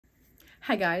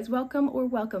Hi guys,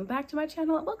 welcome back to my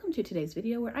channel. Welcome to today's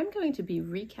video where I'm going to be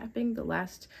recapping the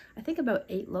last, I think about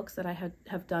 8 looks that I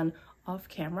have done off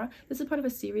camera. This is part of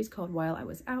a series called While I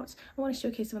Was Out. I want to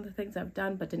showcase some of the things I've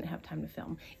done but didn't have time to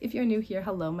film. If you're new here,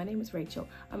 hello, my name is Rachel.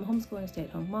 I'm a homeschooling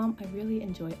stay-at-home mom. I really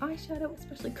enjoy eyeshadow,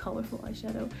 especially colorful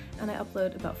eyeshadow, and I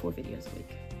upload about 4 videos a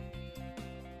week.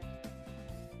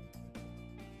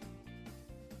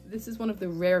 This is one of the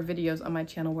rare videos on my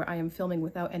channel where I am filming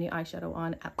without any eyeshadow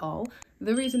on at all.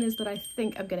 The reason is that I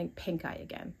think I'm getting pink eye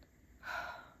again.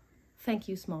 Thank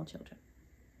you, small children.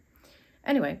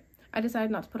 Anyway, I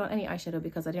decided not to put on any eyeshadow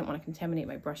because I didn't want to contaminate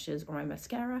my brushes or my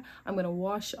mascara. I'm going to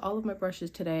wash all of my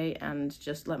brushes today and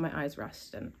just let my eyes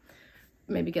rest and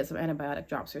maybe get some antibiotic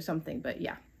drops or something, but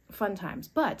yeah. Fun times.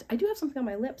 But I do have something on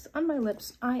my lips. On my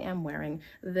lips, I am wearing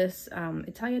this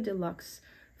Italia Deluxe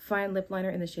Fine Lip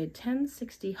Liner in the shade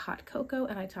 1060 Hot Cocoa,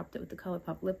 and I topped it with the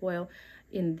ColourPop lip oil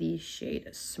in the shade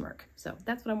Smirk. So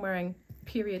that's what I'm wearing,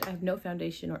 period. I have no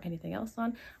foundation or anything else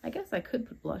on. I guess I could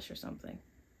put blush or something.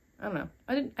 I don't know.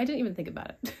 I didn't even think about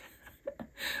it.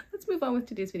 Let's move on with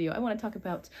today's video. I want to talk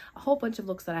about a whole bunch of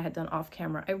looks that I had done off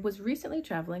camera. I was recently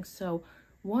traveling, so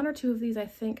 1 or 2 of these I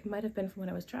think might have been from when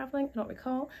I was traveling, I don't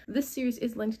recall. This series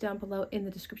is linked down below in the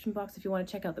description box if you want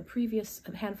to check out the previous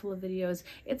handful of videos.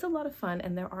 It's a lot of fun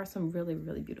and there are some really,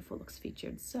 really beautiful looks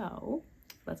featured, so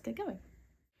let's get going.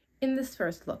 In this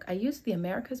first look, I used the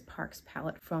America's Parks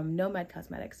palette from Nomad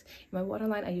Cosmetics. In my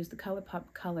waterline, I used the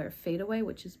ColourPop Color Fade Away,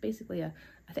 which is basically I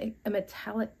think a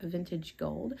metallic vintage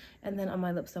gold. And then on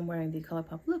my lips, I'm wearing the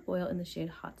ColourPop lip oil in the shade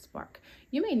Hot Spark.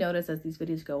 You may notice as these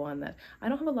videos go on that I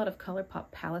don't have a lot of ColourPop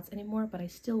palettes anymore, but I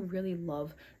still really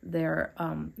love their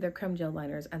creme gel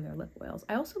liners and their lip oils.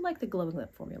 I also like the glowing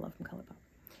lip formula from ColourPop.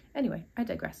 Anyway, I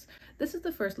digress. This is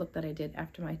the first look that I did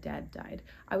after my dad died.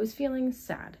 I was feeling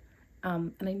sad.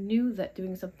 And I knew that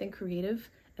doing something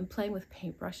creative and playing with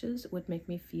paintbrushes would make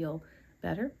me feel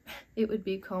better. It would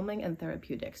be calming and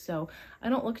therapeutic. So I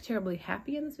don't look terribly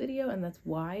happy in this video, and that's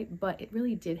why, but it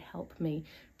really did help me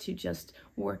to just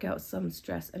work out some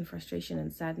stress and frustration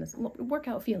and sadness, work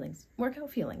out feelings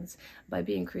by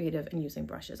being creative and using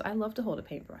brushes. I love to hold a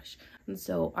paintbrush. And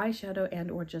so eyeshadow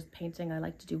and or just painting, I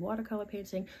like to do watercolor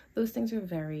painting. Those things are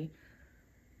very,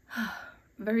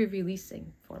 very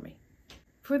releasing for me.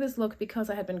 For this look, because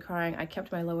I had been crying, I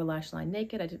kept my lower lash line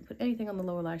naked. I didn't put anything on the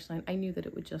lower lash line. I knew that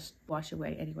it would just wash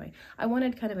away anyway. I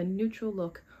wanted kind of a neutral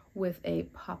look with a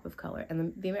pop of color,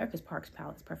 and the America's Parks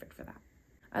palette is perfect for that.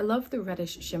 I love the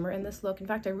reddish shimmer in this look. In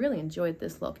fact, I really enjoyed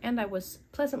this look, and I was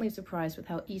pleasantly surprised with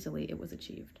how easily it was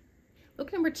achieved.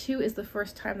 Look number 2 is the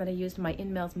first time that I used my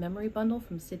InMails Memory Bundle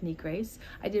from Sydney Grace.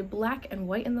 I did black and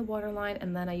white in the waterline,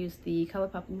 and then I used the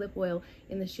ColourPop lip oil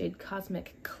in the shade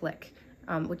Cosmic Click.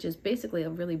 Which is basically a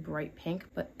really bright pink,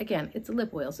 but again, it's a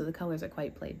lip oil, so the colors are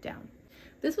quite played down.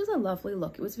 This was a lovely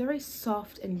look. It was very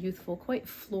soft and youthful, quite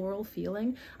floral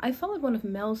feeling. I followed one of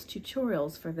Mel's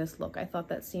tutorials for this look. I thought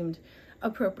that seemed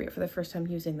appropriate for the first time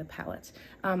using the palette.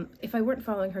 If I weren't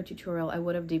following her tutorial, I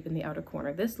would have deepened the outer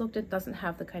corner. This look doesn't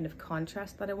have the kind of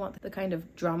contrast that I want, the kind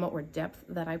of drama or depth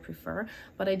that I prefer,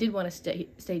 but I did want to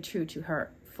stay true to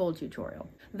her full tutorial.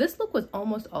 This look was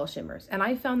almost all shimmers, and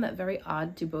I found that very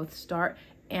odd to both start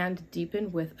and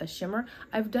deepen with a shimmer.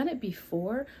 I've done it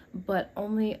before, but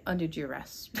only under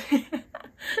duress.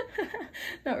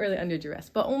 Not really under duress,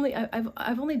 but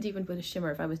I've only deepened with a shimmer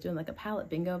if I was doing like a palette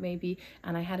bingo maybe,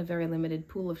 and I had a very limited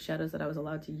pool of shadows that I was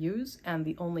allowed to use, and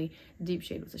the only deep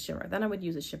shade was a shimmer. Then I would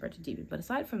use a shimmer to deepen, but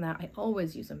aside from that, I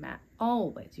always use a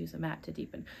matte to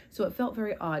deepen. So it felt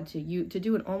very odd to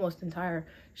do an almost entire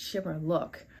shimmer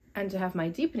look and to have my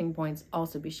deepening points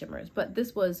also be shimmers, but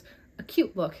this was a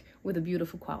cute look with a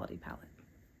beautiful quality palette.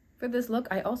 For this look,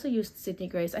 I also used Sydney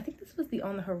Grace. I think this was the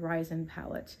On the Horizon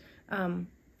palette.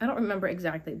 I don't remember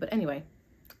exactly, but anyway,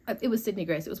 it was Sydney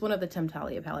Grace. It was one of the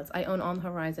Temptalia palettes. I own On the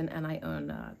Horizon and I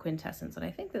own Quintessence, and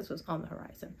I think this was On the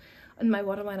Horizon. On my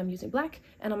waterline, I'm using black,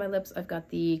 and on my lips, I've got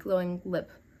the glowing lip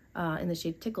in the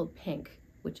shade Tickled Pink,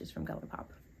 which is from ColourPop.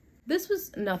 This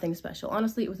was nothing special.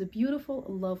 Honestly, it was a beautiful,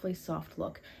 lovely, soft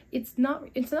look. It's not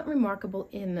remarkable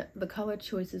in the color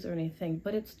choices or anything,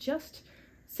 but it's just,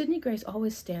 Sydney Grace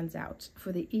always stands out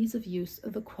for the ease of use,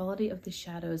 the quality of the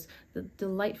shadows, the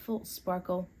delightful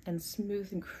sparkle and smooth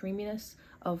and creaminess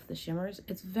of the shimmers.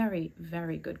 It's very,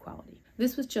 very good quality.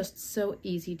 This was just so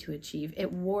easy to achieve.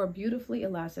 It wore beautifully,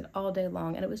 it lasted all day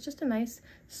long, and it was just a nice,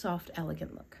 soft,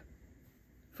 elegant look.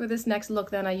 For this next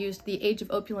look then, I used the Age of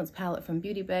Opulence palette from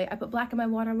Beauty Bay. I put black in my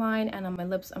waterline, and on my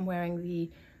lips I'm wearing the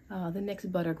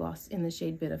NYX Butter Gloss in the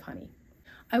shade Bit of Honey.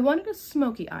 I wanted a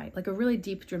smoky eye, like a really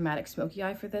deep dramatic smoky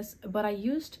eye for this, but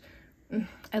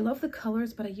I love the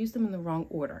colors, but I used them in the wrong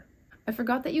order. I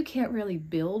forgot that you can't really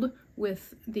build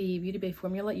with the Beauty Bay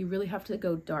formula. You really have to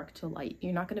go dark to light.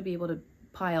 You're not going to be able to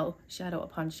pile shadow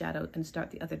upon shadow and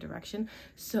start the other direction.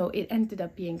 So it ended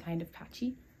up being kind of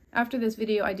patchy. After this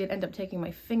video, I did end up taking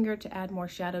my finger to add more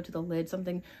shadow to the lid,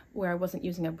 something where I wasn't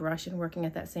using a brush and working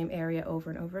at that same area over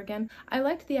and over again. I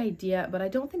liked the idea, but I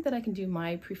don't think that I can do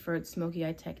my preferred smoky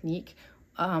eye technique,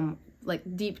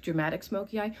 like deep dramatic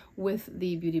smoky eye, with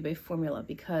the Beauty Bay formula,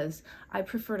 because I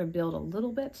prefer to build a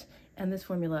little bit, and this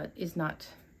formula is not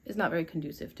very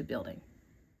conducive to building.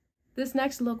 This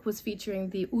next look was featuring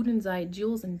the Urunzai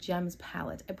Jewels and Gems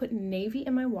palette. I put navy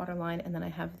in my waterline, and then I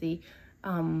have the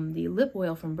lip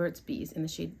oil from Burt's Bees in the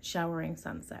shade Showering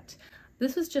Sunset.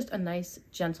 This was just a nice,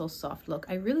 gentle, soft look.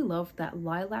 I really loved that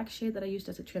lilac shade that I used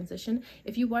as a transition.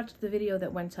 If you watched the video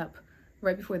that went up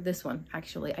right before this one,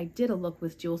 actually, I did a look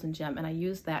with Jewels and Gem, and I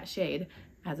used that shade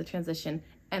as a transition,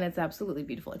 and it's absolutely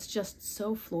beautiful. It's just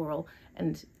so floral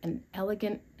and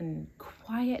elegant and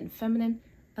quiet and feminine.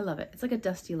 I love it. It's like a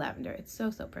dusty lavender. It's so,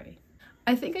 so pretty.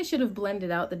 I think I should have blended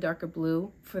out the darker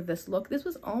blue for this look. This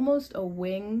was almost a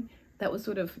wing that was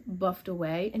sort of buffed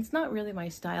away. It's not really my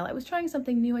style. I was trying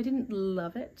something new. I didn't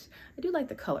love it. I do like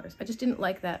the colors. I just didn't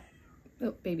like that.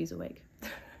 Oh, baby's awake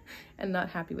and not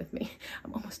happy with me.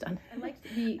 I'm almost done. I liked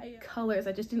the colors.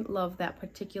 I just didn't love that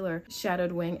particular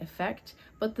shadowed wing effect,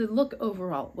 but the look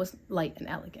overall was light and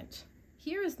elegant.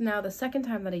 Here is now the second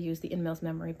time that I used the In Mills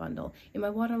Memory Bundle. In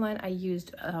my waterline, I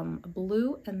used a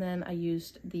blue, and then I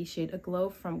used the shade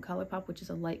Aglow from ColourPop, which is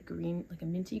a light green, like a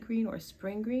minty green or a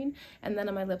spring green. And then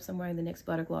on my lips, I'm wearing the NYX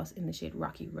Butter Gloss in the shade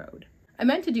Rocky Road. I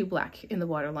meant to do black in the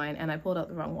waterline, and I pulled out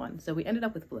the wrong one, so we ended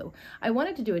up with blue. I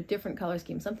wanted to do a different color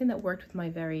scheme, something that worked with my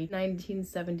very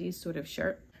 1970s sort of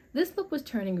shirt. This look was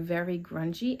turning very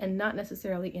grungy, and not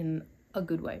necessarily in a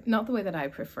good way, not the way that I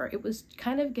prefer. It was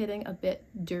kind of getting a bit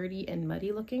dirty and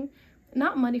muddy looking.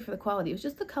 Not muddy for the quality, it was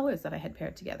just the colors that I had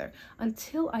paired together,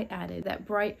 until I added that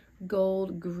bright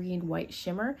gold, green, white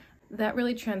shimmer that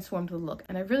really transformed the look,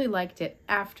 and I really liked it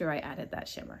after I added that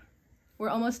shimmer. We're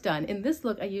almost done. In this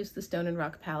look, I used the Stone and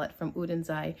Rock palette from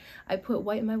Urunzai. I put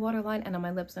white in my waterline, and on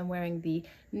my lips I'm wearing the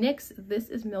NYX This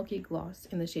Is Milky Gloss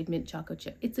in the shade Mint Choco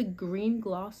Chip. It's a green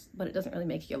gloss, but it doesn't really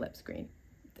make your lips green.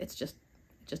 It just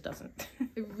doesn't.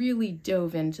 I really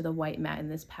dove into the white matte in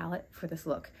this palette for this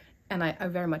look, and I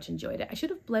very much enjoyed it. I should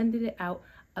have blended it out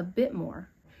a bit more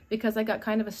because I got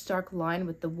kind of a stark line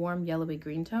with the warm yellowy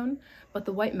green tone, but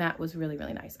the white matte was really,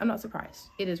 really nice. I'm not surprised.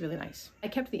 It is really nice. I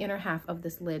kept the inner half of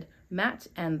this lid matte,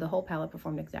 and the whole palette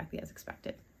performed exactly as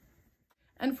expected.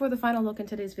 And for the final look in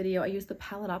today's video, I used the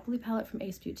Paletopoly palette from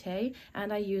Ace Beauté,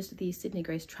 and I used the Sydney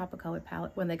Grace Tropicolor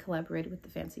palette when they collaborated with the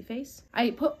Fancy Face.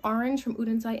 I put orange from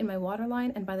Urunzai in my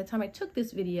waterline, and by the time I took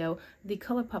this video, the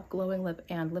ColourPop glowing lip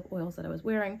and lip oils that I was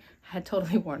wearing had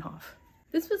totally worn off.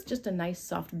 This was just a nice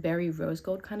soft berry rose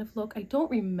gold kind of look. I don't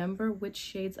remember which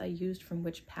shades I used from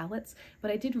which palettes,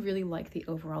 but I did really like the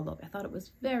overall look. I thought it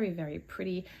was very, very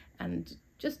pretty and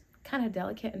just kind of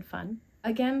delicate and fun.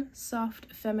 Again,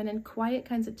 soft, feminine, quiet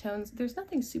kinds of tones. There's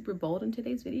nothing super bold in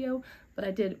today's video, but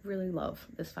I did really love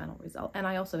this final result, and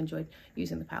I also enjoyed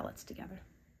using the palettes together.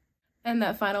 And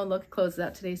that final look closes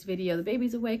out today's video. The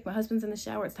baby's awake, my husband's in the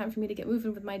shower, it's time for me to get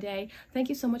moving with my day. Thank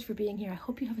you so much for being here. I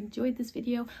hope you have enjoyed this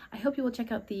video. I hope you will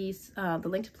check out the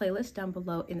linked playlist down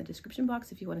below in the description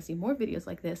box if you want to see more videos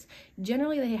like this.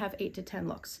 Generally, they have 8 to 10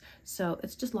 looks, so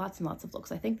it's just lots and lots of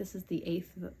looks. I think this is the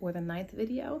 8th or the 9th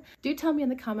video. Do tell me in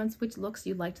the comments which looks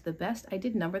you liked the best. I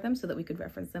did number them so that we could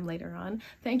reference them later on.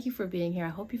 Thank you for being here. I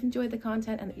hope you've enjoyed the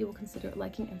content and that you will consider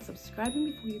liking and subscribing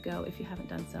before you go if you haven't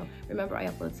done so. Remember, I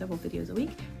upload several videos a week,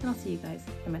 and I'll see you guys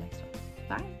in my next one.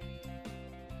 Bye!